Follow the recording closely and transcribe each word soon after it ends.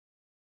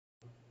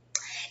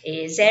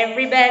Is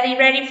everybody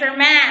ready for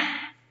math?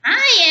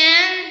 I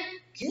am.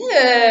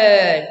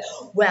 Good.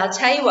 Well, I'll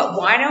tell you what,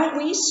 why don't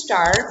we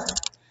start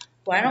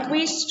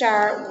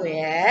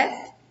with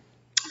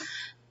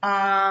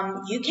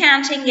you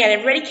counting, get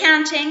everybody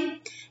counting,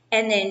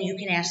 and then you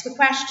can ask the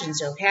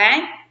questions,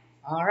 okay?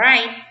 All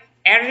right.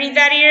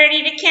 Everybody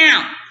ready to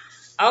count?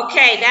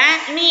 Okay,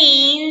 that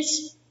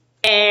means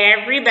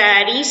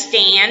everybody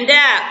stand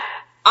up.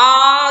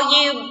 All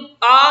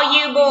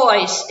you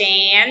boys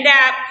stand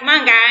up. Come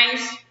on,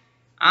 guys.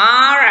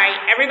 All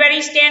right,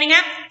 everybody standing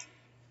up?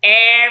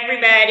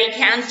 Everybody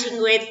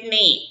counting with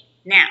me.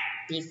 Now,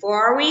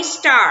 before we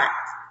start,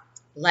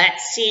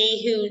 let's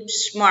see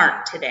who's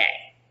smart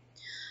today.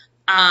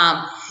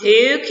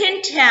 Who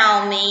can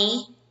tell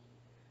me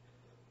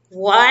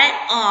what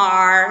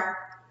are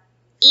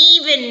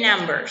even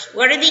numbers?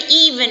 What are the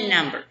even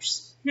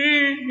numbers?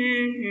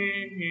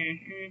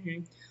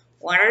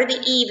 What are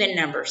the even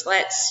numbers?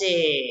 Let's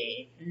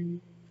see.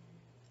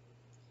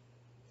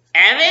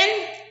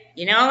 Evan,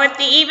 you know what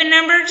the even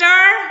numbers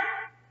are?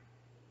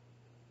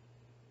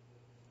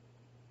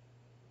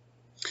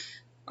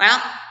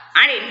 Well,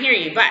 I didn't hear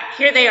you, but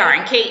here they are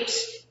in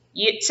case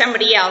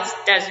somebody else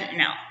doesn't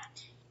know.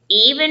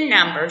 Even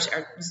numbers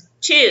are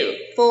 2,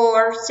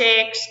 4,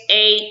 6,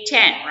 8,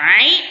 10,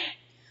 right?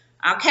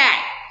 Okay.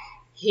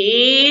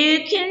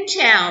 Who can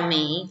tell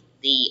me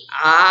the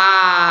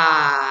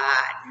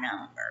odd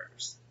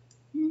numbers?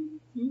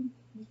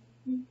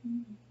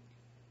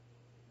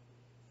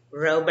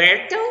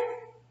 Roberto?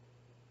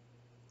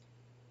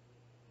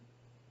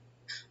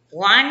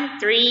 1,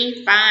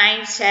 3,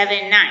 5,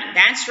 7, 9.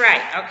 That's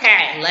right.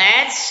 Okay,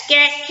 let's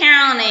get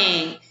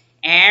counting.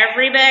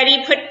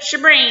 Everybody put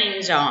your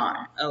brains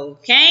on.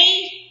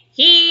 Okay,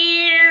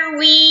 here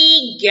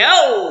we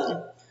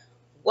go.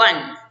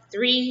 1,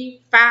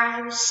 3,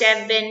 5,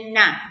 7,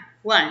 9.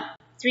 1,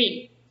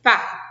 3, 5,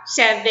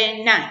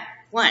 7, 9.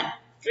 1,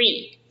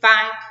 3,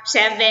 5,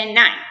 7,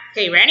 9.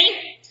 Okay, ready?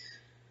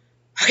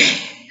 Okay.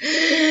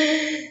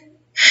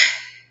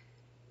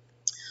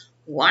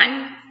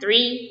 1,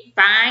 3,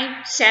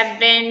 5,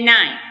 7,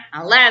 9,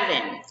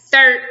 11,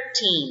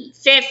 13,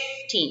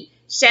 15,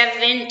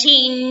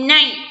 17,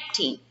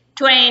 19,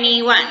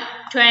 21,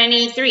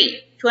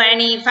 23,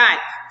 25,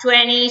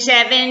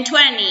 27,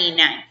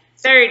 29,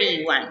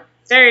 31,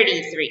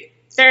 33,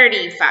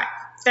 35,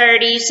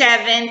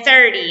 37,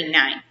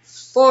 39,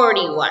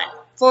 41,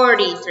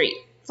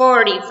 43,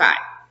 45,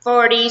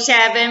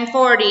 47,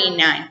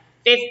 49,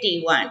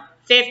 51,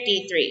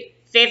 53,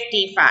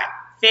 55,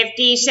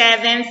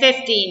 57,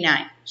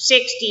 59,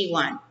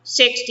 61,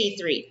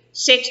 63,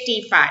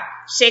 65,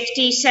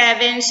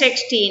 67,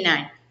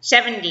 69,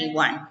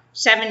 71,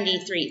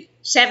 73,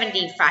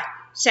 75,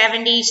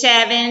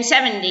 77,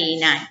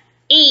 79,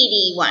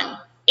 81,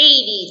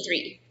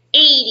 83,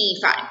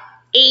 85,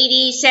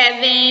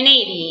 87,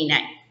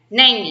 89,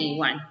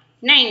 91,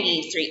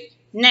 93,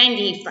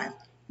 95,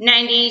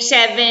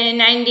 97,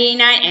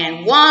 99,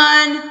 and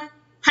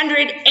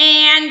 100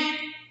 and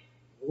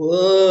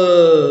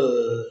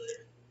whoa.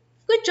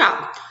 Good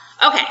job.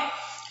 Okay,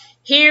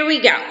 here we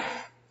go.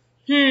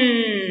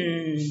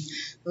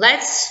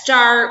 Let's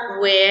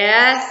start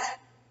with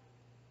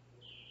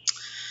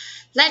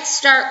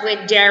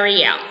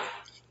Darielle.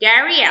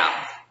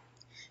 Darielle,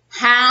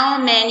 how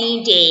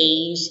many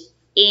days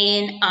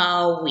in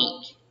a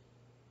week?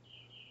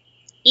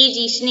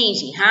 Easy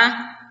sneezy, huh?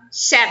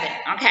 7.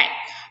 Okay.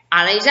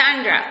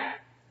 Alexandra,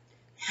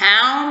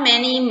 how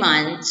many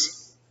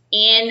months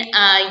in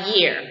a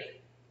year?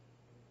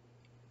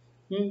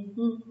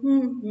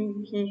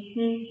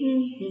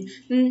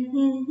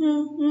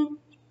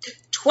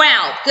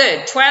 12.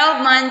 Good.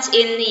 12 months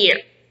in the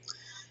year.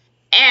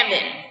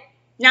 Evan.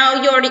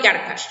 No, you already got a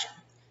question.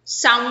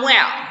 Samuel.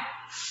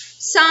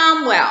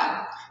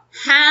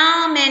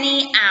 How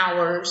many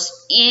hours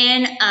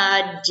in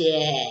a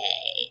day?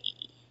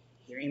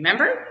 You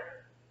remember?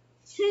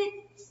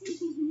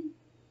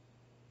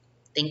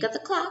 Think of the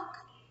clock.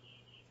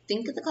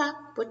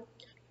 Put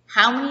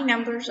how many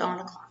numbers on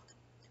a clock?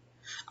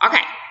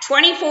 Okay,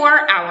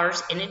 24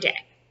 hours in a day.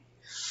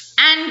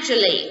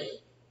 Angeli,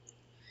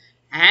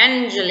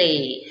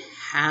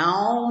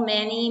 how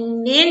many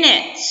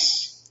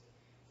minutes?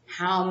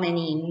 How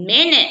many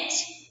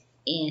minutes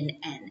in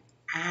an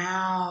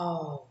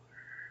hour?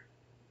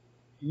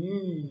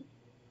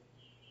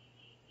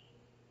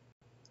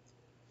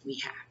 We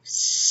have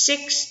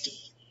 60,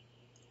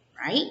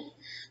 right?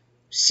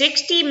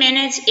 60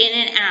 minutes in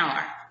an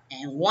hour.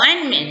 And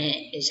 1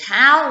 minute is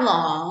how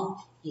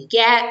long you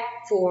get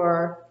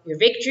for your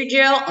victory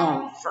drill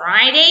on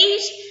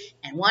Fridays.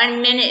 And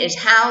 1 minute is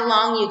how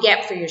long you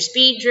get for your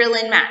speed drill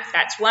in math.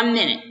 That's 1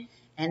 minute.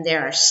 And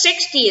there are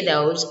 60 of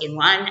those in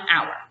 1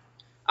 hour.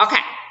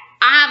 Okay,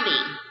 Avi,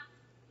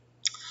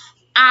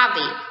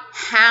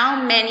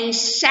 how many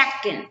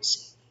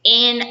seconds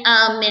in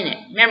a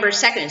minute? Remember,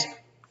 seconds.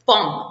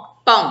 Boom,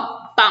 boom,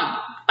 boom,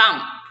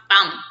 boom,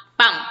 boom,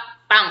 boom,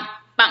 boom,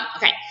 boom.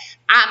 Okay,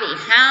 Avi,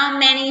 how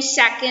many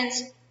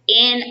seconds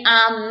in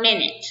a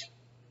minute?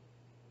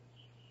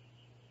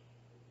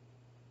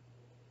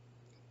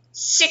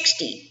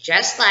 60,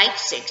 just like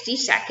 60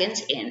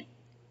 seconds in,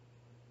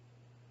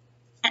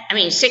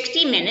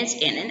 60 minutes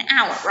in an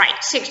hour,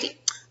 right? 60.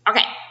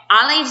 Okay,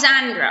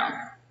 Alessandro,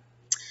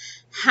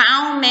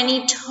 how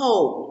many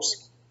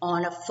toes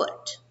on a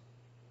foot?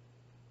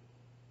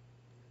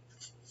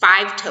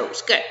 5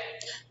 toes, good.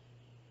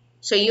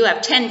 So you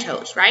have 10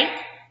 toes, right?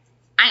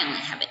 I only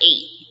have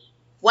 8.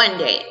 One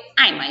day,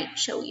 I might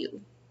show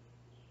you.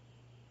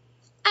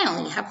 I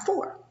only have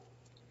 4.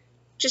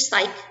 Just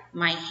like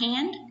my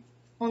hand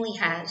only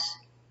has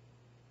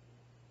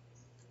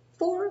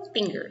 4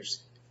 fingers.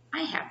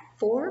 I have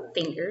 4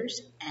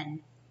 fingers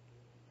and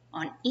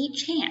on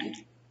each hand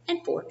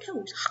and 4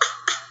 toes.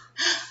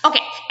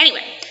 Okay,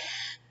 anyway.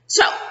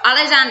 So,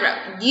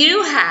 Alessandro,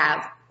 you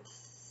have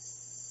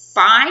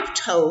 5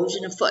 toes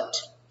in a foot.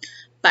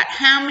 But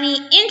how many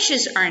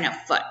inches are in a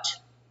foot?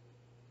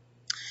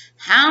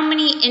 How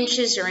many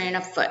inches are in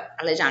a foot,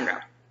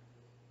 Alessandro?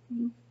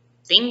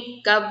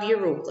 Think of your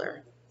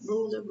ruler.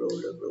 Ruler,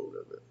 ruler,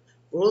 ruler, ruler.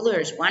 Ruler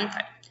is 1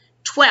 foot.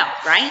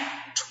 12, right?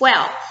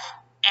 12.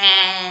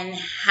 And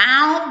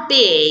how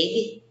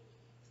big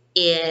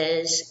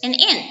is an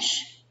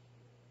inch?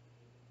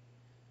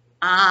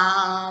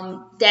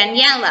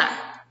 Daniela,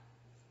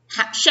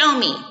 show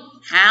me.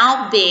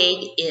 How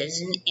big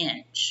is an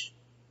inch?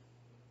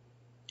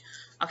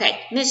 Okay,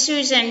 Miss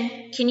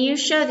Susan, can you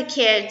show the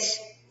kids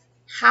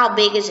how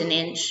big is an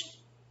inch?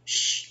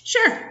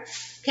 Sure.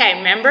 Okay,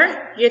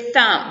 remember your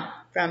thumb.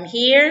 From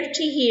here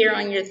to here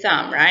on your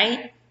thumb,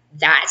 right?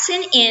 That's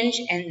an inch,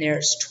 and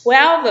there's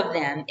 12 of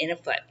them in a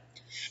foot.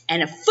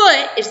 And a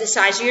foot is the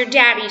size of your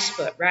daddy's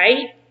foot,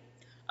 right?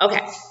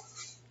 Okay,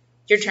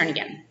 your turn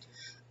again.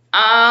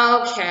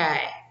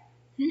 Okay.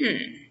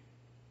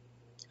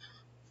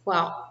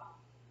 Well,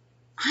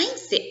 I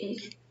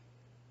think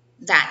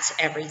that's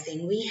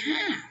everything we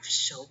have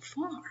so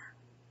far.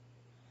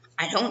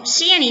 I don't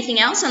see anything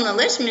else on the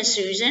list, Miss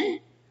Susan.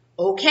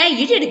 Okay,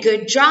 you did a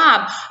good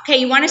job. Okay,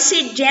 you want to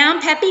sit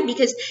down, Peppy?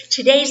 Because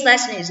today's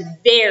lesson is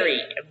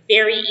very,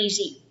 very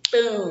easy.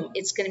 Boom,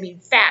 it's going to be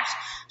fast.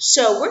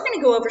 So we're going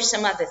to go over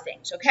some other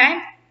things, okay?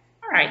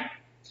 All right.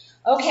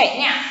 Okay,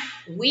 now,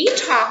 we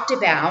talked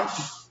about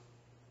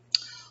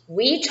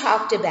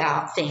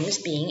things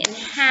being in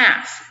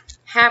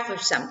half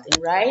of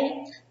something,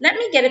 right? Let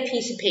me get a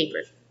piece of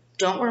paper.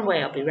 Don't run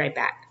away, I'll be right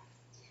back.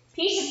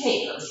 Piece of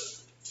paper.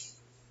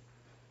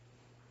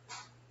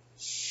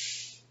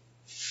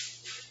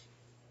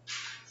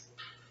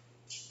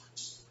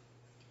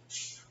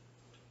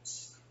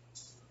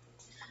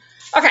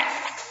 Okay,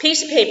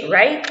 piece of paper,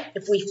 right?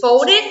 If we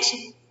fold it,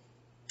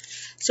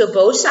 so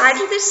both sides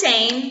are the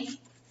same,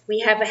 we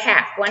have a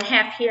half.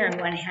 1/2 here and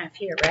 1/2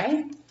 here,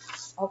 right?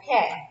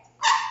 Okay.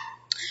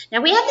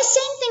 Now, we have the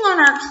same thing on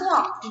our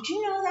clock. Did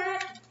you know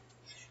that?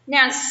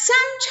 Now,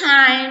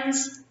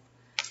 sometimes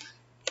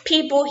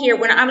people here,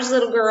 when I was a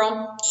little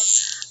girl,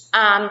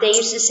 they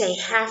used to say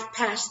 1/2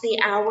 past the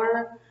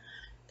hour.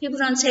 People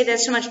don't say that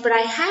so much, but I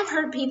have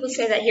heard people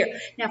say that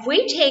here. Now, if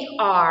we take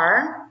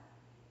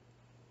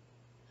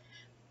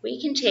we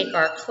can take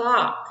our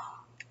clock.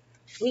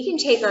 We can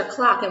take our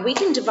clock and we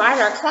can divide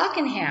our clock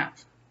in half.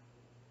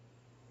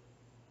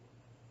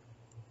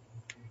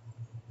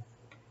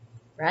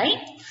 Right?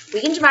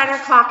 We can divide our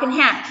clock in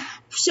half.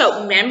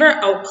 So remember,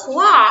 a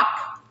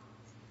clock,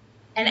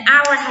 an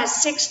hour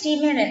has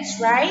 60 minutes,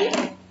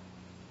 right?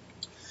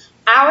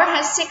 Hour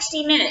has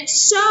 60 minutes.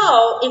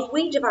 So if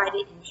we divide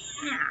it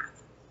in half,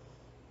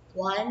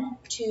 1,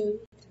 2,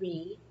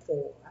 3,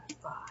 4,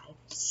 5,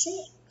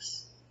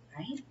 6,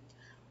 right?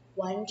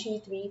 1, 2,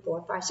 3,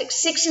 4, 5, 6.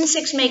 6 and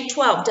 6 make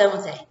 12,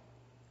 don't they?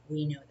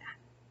 We know that.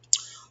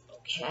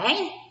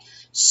 Okay.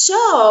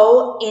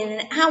 So in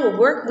an hour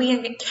work,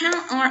 we can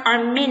count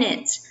our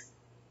minutes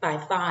by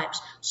 5s.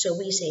 So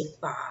we say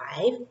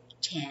 5,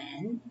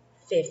 10,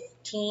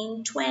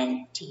 15,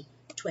 20,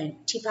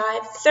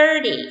 25,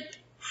 30.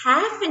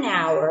 Half an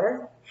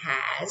hour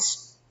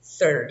has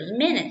 30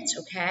 minutes,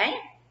 okay?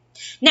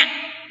 Now,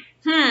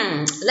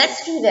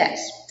 let's do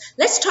this.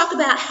 Let's talk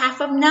about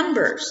half of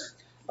numbers,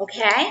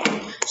 okay?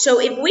 So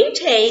if we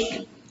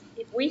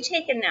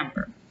take a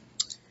number,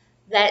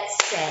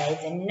 let's say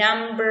the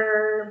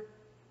number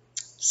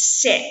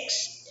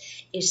 6.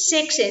 Is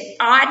 6 an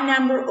odd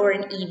number or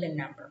an even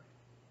number?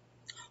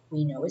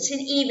 We know it's an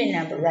even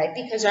number, right?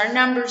 Because our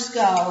numbers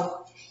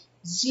go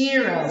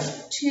 0,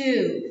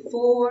 2,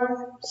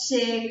 4,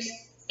 6,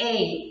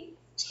 8,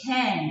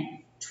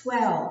 10,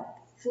 12,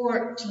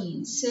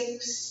 14,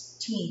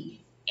 16,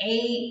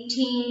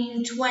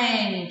 18,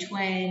 20,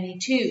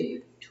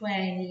 22,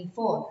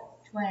 24,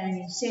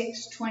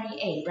 26,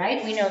 28,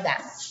 right? We know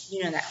that.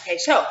 You know that. Okay,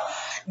 so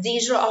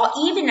these are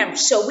all even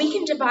numbers. So we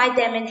can divide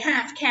them in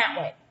half, can't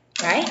we?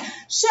 Right?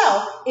 So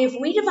if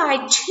we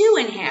divide 2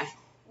 in half,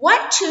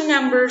 what 2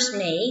 numbers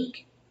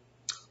make?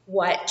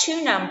 What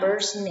 2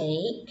 numbers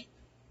make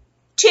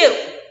 2?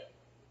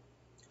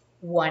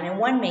 1 and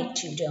 1 make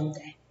 2, don't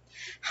they?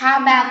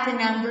 How about the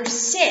number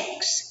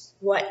 6?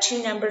 What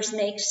 2 numbers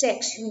make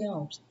 6? Who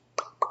knows?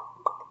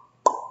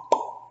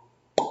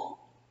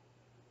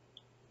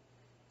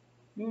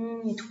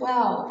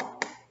 12.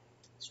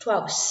 It's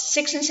 12.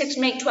 6 and 6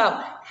 make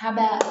 12. How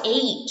about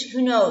 8?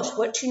 Who knows?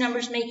 What two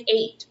numbers make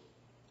 8?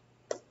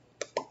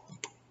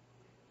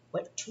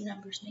 What two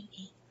numbers make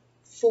 8?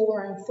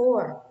 4 and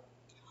 4.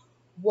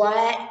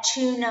 What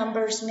two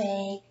numbers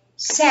make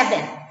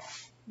 7?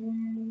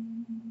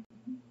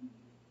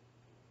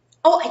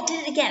 Oh, I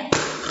did it again.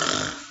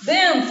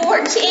 Boom,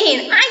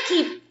 14.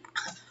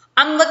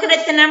 I'm looking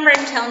at the number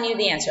and telling you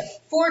the answer.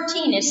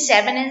 14 is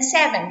 7 and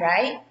 7,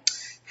 right?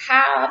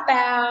 How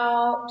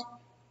about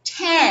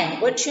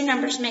 10? What two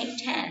numbers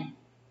make 10?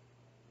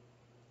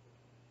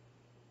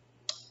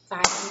 5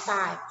 and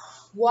 5.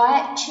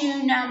 What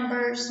two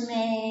numbers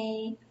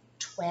make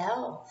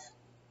 12?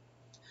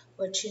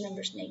 What two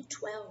numbers make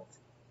 12?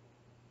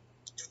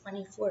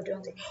 24,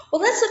 don't they?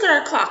 Well, let's look at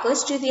our clock.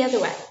 Let's do the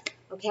other way,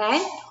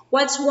 okay?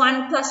 What's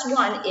 1 plus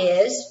 1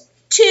 is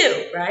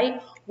 2,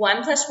 right?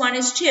 1 plus 1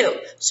 is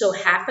 2. So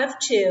half of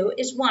 2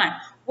 is 1.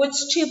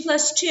 What's 2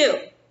 plus 2?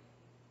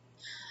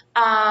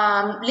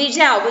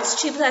 Lizel,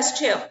 what's 2 plus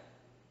 2?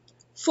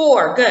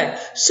 4, good.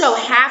 So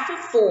half of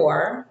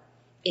 4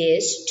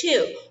 is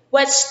 2.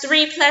 What's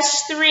 3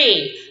 plus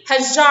 3?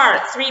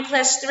 Hazard, 3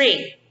 plus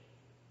 3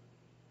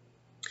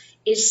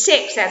 is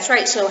 6. That's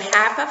right. So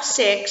half of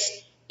 6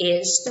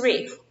 is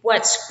 3.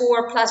 What's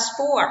 4 plus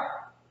 4?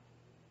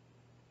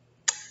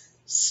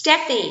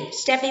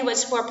 Steffi,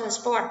 what's 4 plus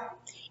 4?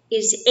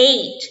 Is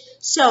 8.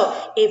 So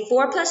if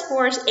 4 plus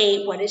 4 is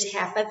 8, what is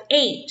half of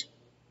 8?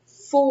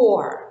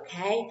 4,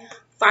 okay?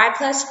 5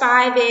 plus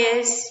 5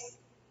 is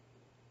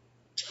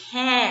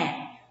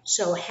 10.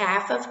 So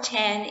half of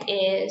 10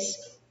 is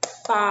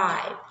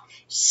 5.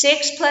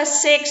 6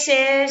 plus 6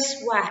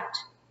 is what?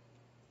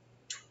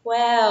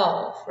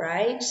 12,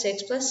 right?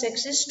 6 plus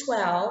 6 is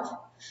 12.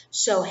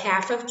 So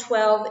half of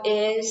 12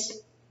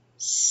 is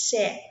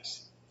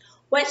 6.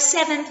 What's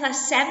 7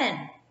 plus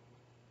 7?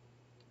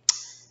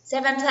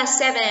 7 plus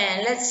 7.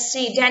 Let's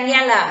see,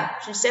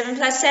 Daniela. So 7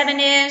 plus 7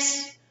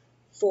 is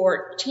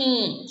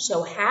 14.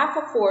 So half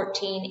of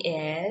 14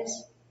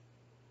 is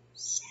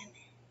 7.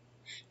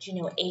 Do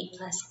you know 8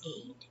 plus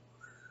 8?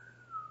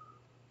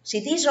 See,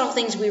 these are all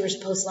things we were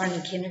supposed to learn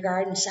in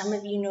kindergarten. Some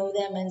of you know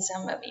them and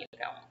some of you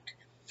don't.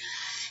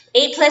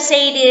 8 plus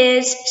 8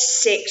 is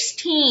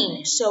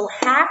 16. So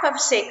half of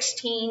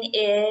 16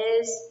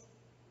 is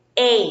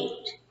 8.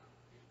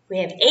 We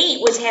have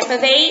 8. What's half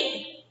of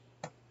 8?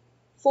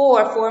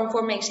 4. 4 and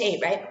 4 makes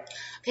 8, right?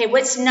 Okay,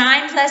 what's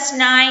 9 plus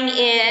 9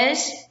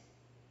 is?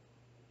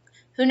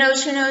 Who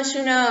knows, who knows,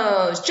 who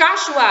knows?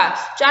 Joshua.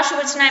 Joshua,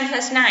 what's 9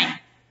 plus 9?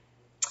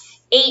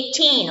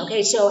 18.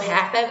 Okay, so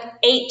half of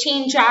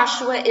 18,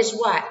 Joshua, is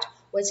what?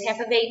 What's half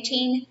of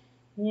 18?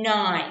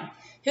 9.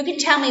 Who can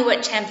tell me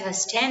what 10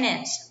 plus 10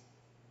 is?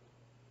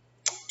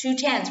 2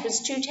 tens.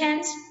 What's 2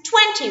 tens?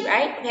 20,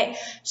 right? Okay,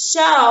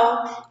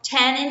 so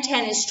 10 and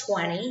 10 is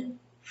 20.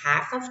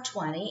 Half of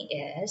 20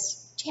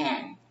 is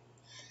 10.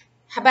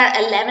 How about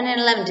 11 and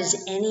 11?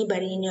 Does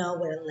anybody know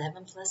what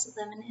 11 plus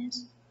 11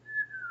 is?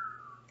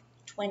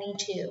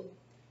 22.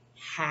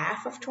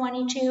 Half of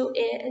 22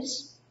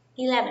 is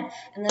 11.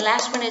 And the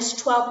last one is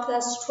 12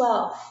 plus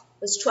 12.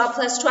 What's 12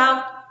 plus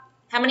 12?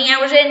 How many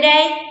hours in a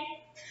day?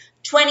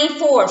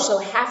 24. So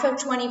half of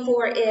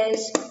 24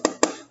 is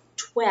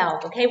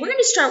 12. Okay, we're going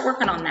to start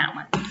working on that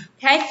one.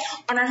 Okay,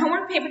 on our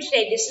homework paper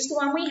today, this is the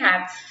one we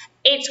have.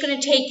 It's going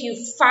to take you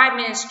 5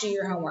 minutes to do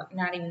your homework,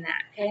 not even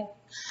that. Okay,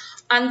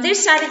 on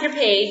this side of your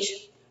page,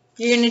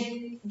 you're going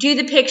to do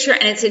the picture,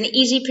 and it's an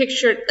easy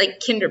picture,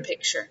 like kinder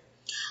picture.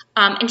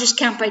 And just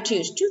count by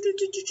twos,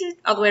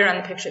 all the way around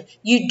the picture.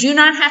 You do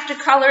not have to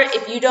color it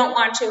if you don't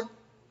want to.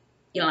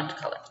 You don't have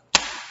to color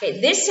it.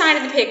 Okay, this side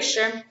of the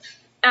picture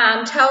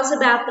tells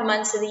about the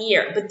months of the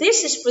year. But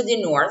this is for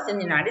the north in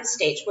the United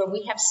States where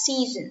we have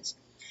seasons.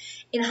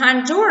 In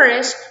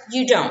Honduras,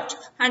 you don't.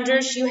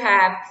 Honduras, you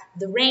have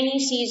the rainy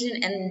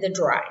season and the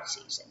dry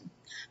season.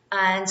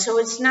 And so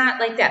it's not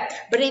like that.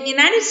 But in the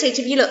United States,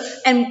 if you look,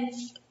 and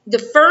the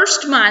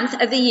first month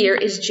of the year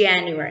is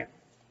January.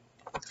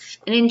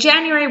 And in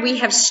January, we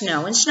have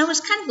snow. And snow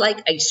is kind of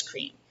like ice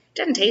cream. It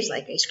doesn't taste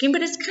like ice cream,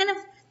 but it's kind of,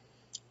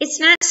 it's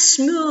not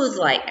smooth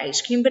like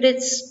ice cream, but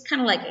it's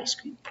kind of like ice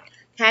cream.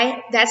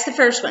 Okay, that's the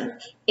first one.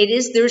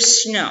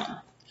 There's snow.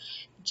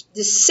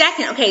 The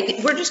second,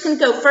 okay, we're just going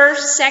to go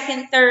first,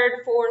 second,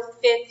 third, fourth,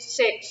 fifth,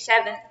 sixth,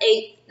 seventh,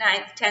 eighth,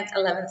 ninth, 10th,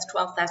 11th,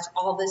 12th. That's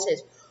all this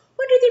is.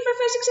 1, 2, 3, 4,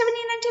 5, 6, 7,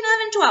 8, 9, 10,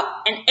 11, 12.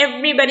 And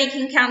everybody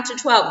can count to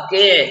 12.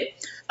 Good.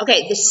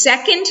 Okay, the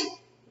second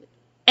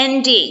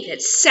ND,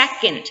 that's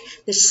second.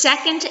 The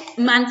second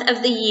month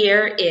of the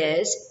year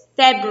is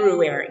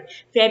February.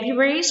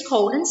 February is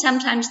cold and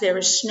sometimes there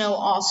is snow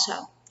also.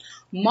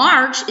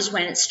 March is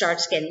when it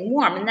starts getting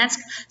warm, and that's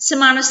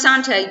Semana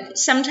Santa.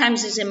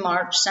 Sometimes is in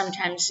March,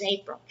 sometimes in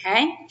April,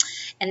 okay?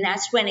 And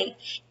that's when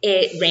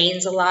it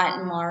rains a lot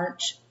in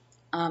March.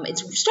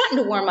 It's starting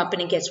to warm up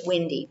and it gets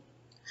windy.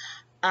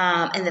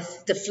 And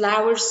the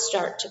flowers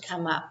start to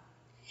come up.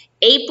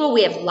 April,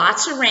 we have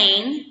lots of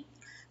rain,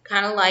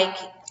 kind of like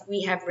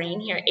we have rain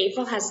here.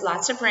 April has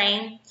lots of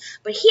rain,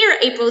 but here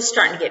April is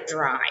starting to get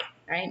dry,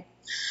 right?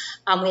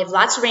 We have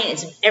lots of rain.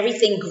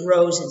 Everything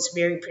grows. It's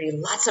very pretty.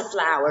 Lots of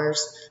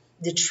flowers.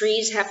 The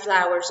trees have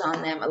flowers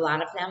on them, a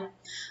lot of them.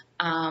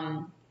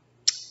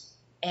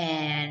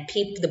 And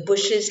the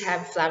bushes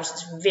have flowers.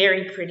 It's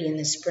very pretty in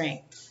the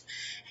spring.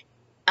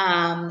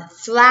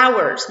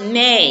 Flowers.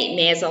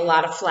 May has a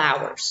lot of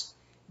flowers.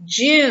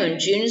 June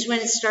is when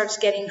it starts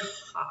getting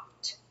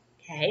hot.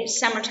 Okay,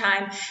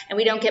 summertime, and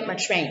we don't get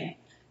much rain.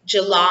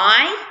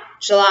 July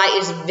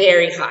is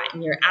very hot,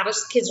 and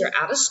kids are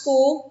out of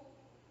school,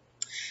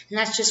 and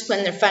that's just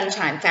when they're fun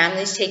time.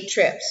 Families take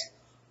trips.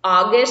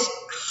 August,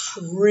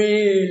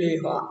 really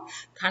hot,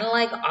 kind of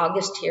like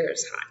August here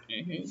is hot.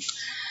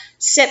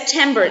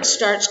 September, it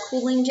starts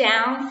cooling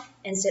down.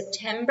 In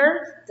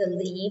September, the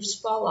leaves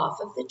fall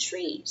off of the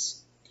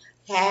trees.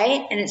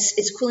 Okay, and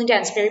it's cooling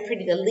down. It's very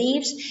pretty. The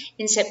leaves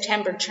in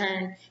September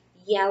turn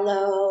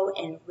yellow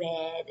and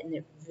red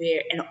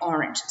and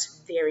orange.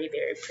 It's very,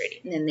 very pretty.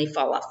 And then they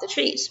fall off the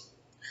trees.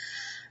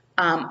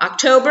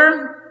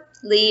 October,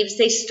 leaves,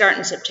 they start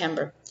in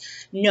September.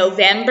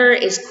 November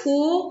is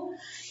cool.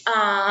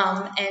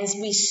 And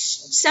we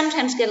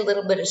sometimes get a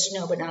little bit of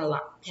snow, but not a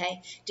lot,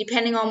 okay?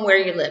 Depending on where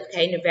you live,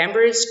 okay?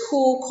 November is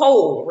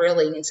cold,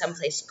 really, in some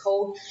places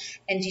cold.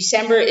 And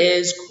December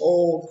is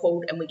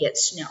cold, and we get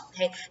snow,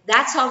 okay?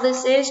 That's all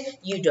this is.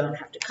 You don't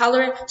have to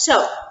color it.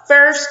 So,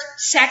 1st,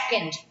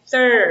 2nd,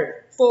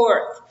 3rd,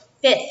 4th,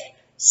 5th,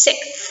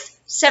 6th,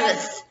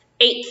 7th,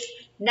 8th,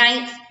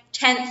 9th,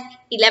 10th,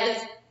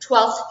 11th,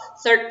 12th,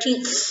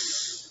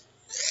 13th.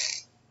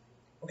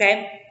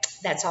 Okay?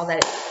 That's all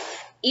that is.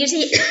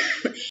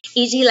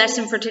 Easy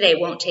lesson for today.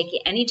 Won't take you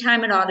any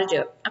time at all to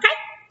do it. Okay?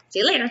 See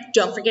you later.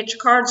 Don't forget your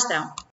cards, though.